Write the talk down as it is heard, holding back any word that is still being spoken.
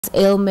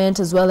ailment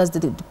as well as the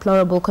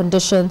deplorable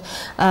condition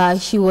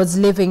he was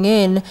living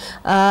in.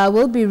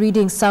 We'll be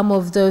reading some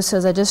of those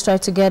as I just try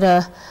to get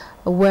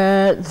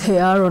where they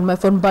are on my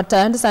phone. But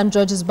I understand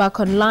George is back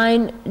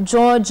online.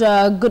 George,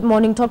 good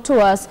morning. Talk to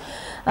us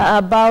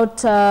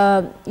about,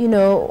 you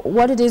know,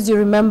 what it is you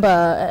remember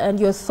and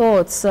your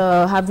thoughts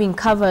having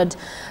covered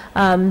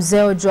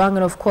Mzee Ojwang,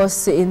 and of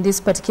course in this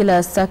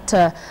particular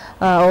sector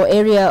or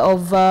area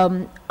of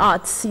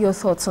arts. Your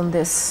thoughts on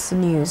this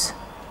news?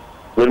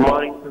 Good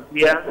morning,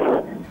 Sophia.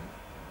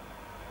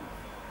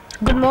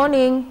 Good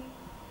morning.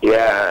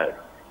 Yeah,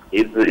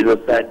 it's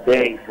a sad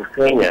day for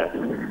Kenya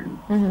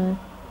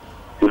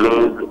to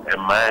lose a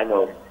man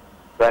of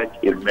such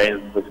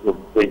immense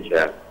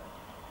potential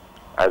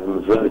as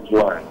Mzee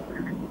Ojwang.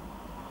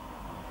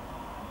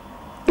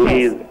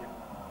 He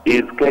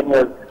is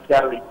Kenya's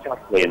Charlie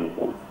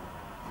Chaplin.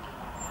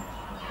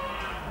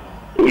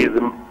 He is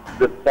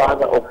the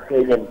father of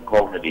Kenyan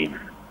comedy.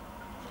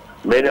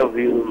 Many of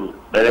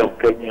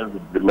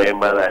Kenyans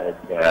remember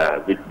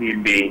that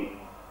Vitimbi,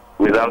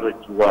 without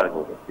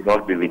Ojwang, it would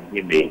not be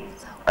Vitimbi.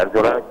 And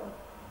for us,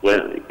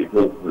 well, it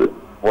was the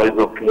Voice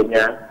of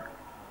Kenya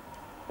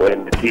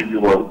when the TV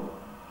was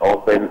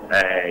open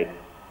at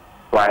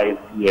 5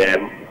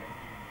 p.m.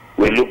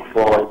 We look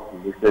forward to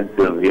listen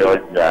to the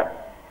Ojwang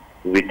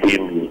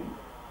Vitimbi.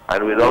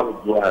 And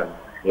without Ojwang,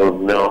 there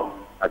was no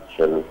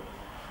action.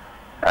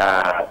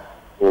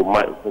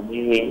 For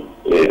me,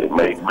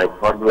 my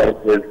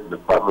condolences to the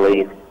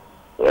family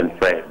and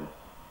friends.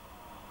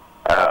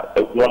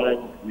 Ojwang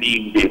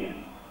lived it.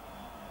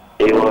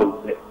 It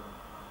was the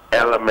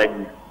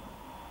element,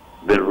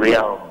 the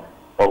realm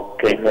of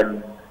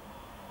Kenyan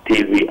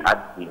TV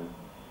acting,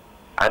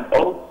 and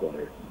also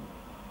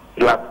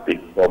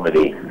slapstick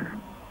comedy. It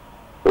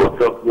was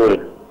so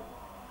good.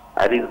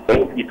 At his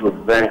age, it was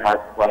very hard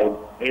to find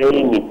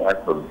any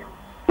person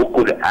who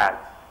could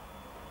act,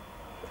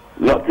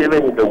 not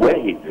even in the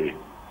way he did.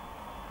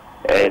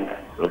 And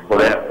for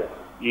that,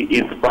 he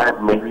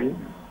inspired many.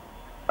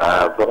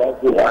 For us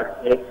to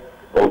accept,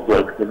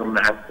 also a film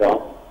actor,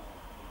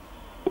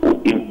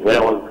 when I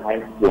was in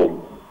high school,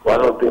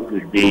 one of the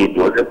things we did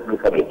was just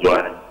look at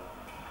Ojwang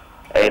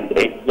and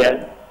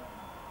just,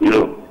 you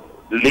know,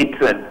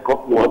 listen,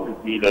 copy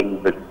what we did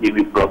on the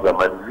TV program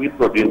and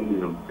reproduce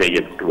it on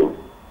stage at school.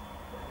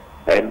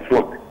 And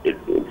so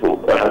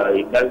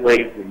in that way,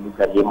 you can look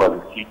at him as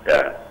a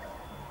teacher,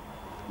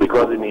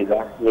 because in his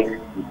acting,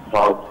 he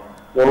taught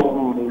so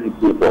many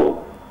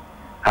people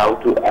how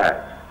to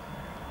act.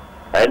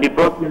 And he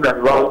brought in a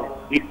lot of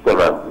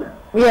ignorance.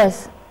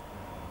 Yes.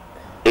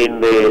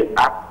 In the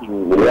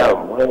acting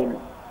realm, when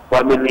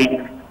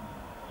family,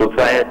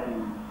 society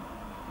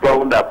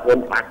frowned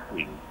upon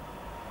acting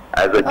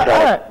as a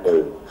child.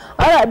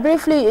 All right,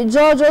 briefly,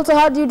 George, also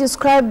how do you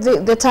describe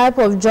the type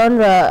of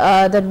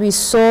genre that we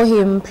saw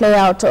him play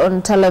out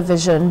on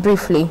television,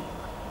 briefly?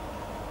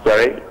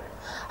 Sorry?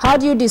 How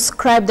do you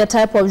describe the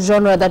type of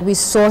genre that we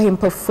saw him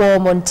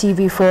perform on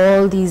TV for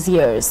all these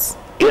years?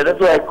 Yeah, that's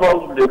why I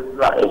call him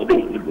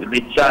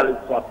the Charlie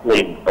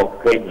Chaplin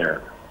of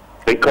Kenya,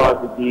 because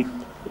he did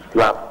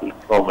slapstick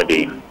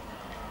comedy.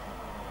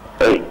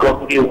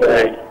 Comedy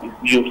where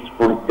you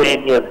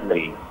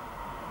spontaneously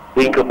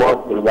think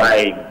about the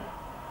line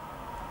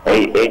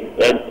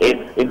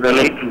and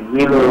relate to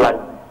real life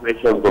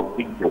situations of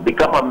people,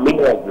 become a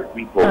mirror of the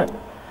people,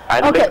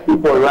 and make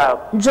people laugh.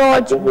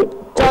 George,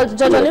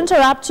 I'll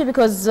interrupt you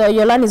because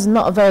your line is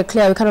not very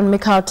clear. We cannot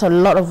make out a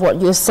lot of what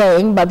you're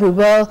saying, but we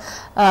will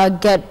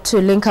get to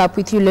link up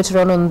with you later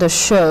on the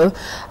show.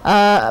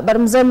 But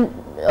Mzee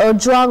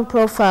Ojwang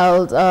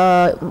profiled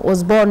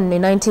was born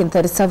in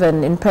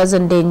 1937 in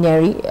present-day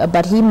Nyeri,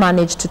 but he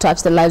managed to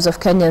touch the lives of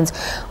Kenyans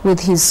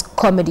with his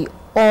comedy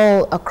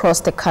all across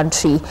the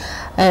country.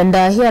 And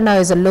here now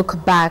is a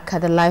look back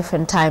at the life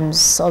and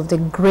times of the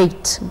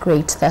great,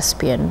 great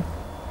thespian.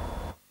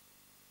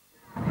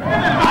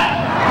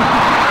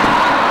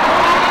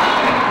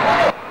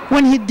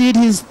 When he did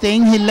his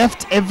thing, he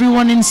left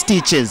everyone in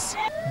stitches.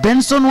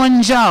 Benson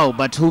Wanjau,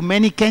 but who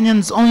many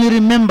Kenyans only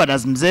remembered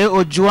as Mzee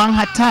Ojwang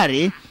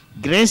Hatari,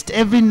 graced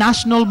every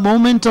national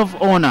moment of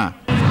honor.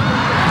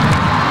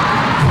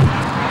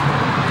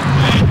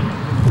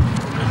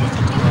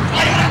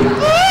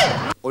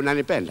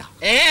 Unanipenda?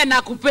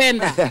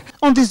 Nakupenda.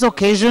 On this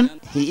occasion,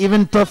 he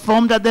even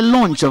performed at the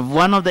launch of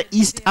one of the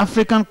East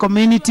African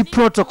Community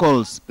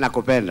Protocols.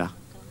 Nakupenda.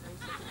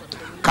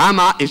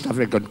 Kama East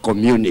African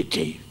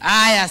Community.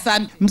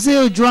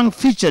 Mzee Ojwang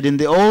featured in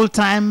the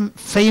all-time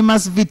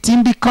famous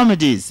Vitimbi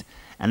comedies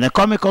and the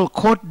comical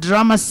court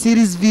drama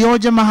series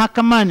Vioja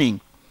Mahakamani.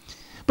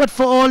 But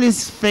for all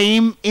his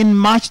fame, in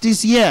March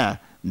this year,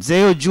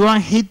 Mzee Ojwang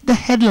hit the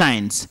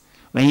headlines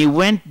when he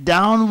went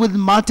down with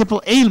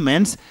multiple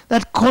ailments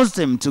that caused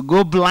him to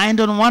go blind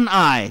on one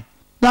eye.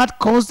 That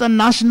caused a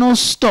national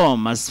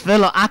storm as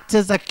fellow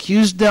actors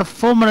accused their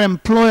former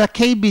employer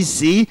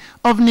KBC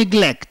of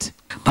neglect.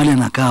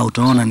 The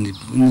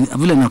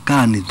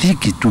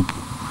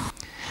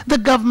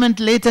government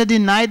later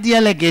denied the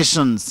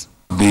allegations.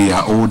 They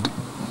are owed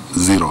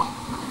 0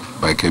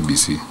 by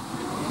KBC.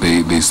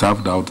 They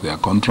served out their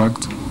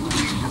contract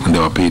and they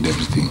were paid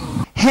everything.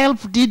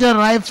 Help did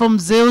arrive from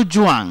Mzee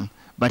Ojwang,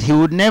 but he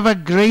would never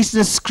grace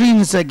the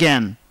screens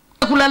again.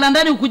 Mzee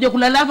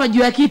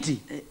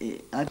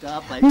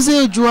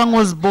Ojwang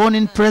was born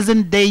in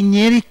present-day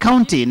Nyeri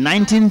County in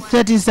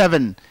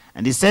 1937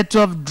 and is said to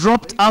have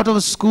dropped out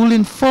of school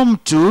in Form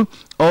 2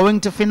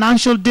 owing to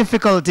financial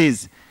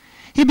difficulties.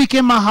 He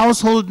became a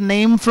household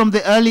name from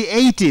the early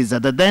 80s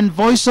at the then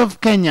Voice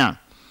of Kenya.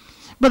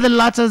 But the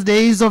latter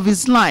days of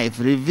his life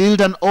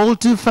revealed an all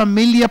too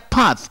familiar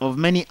path of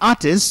many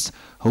artists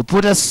who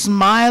put a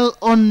smile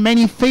on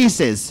many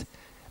faces,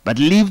 but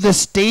leave the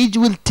stage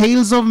with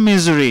tales of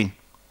misery.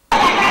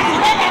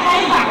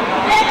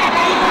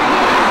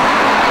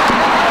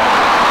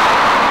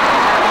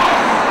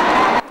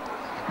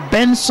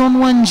 Benson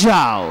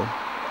Wanjau,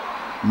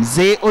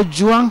 Mzee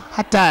Ojwang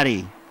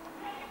hatari,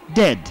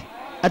 dead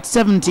at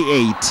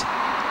 78.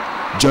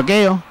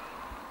 Jogeo,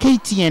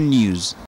 KTN News.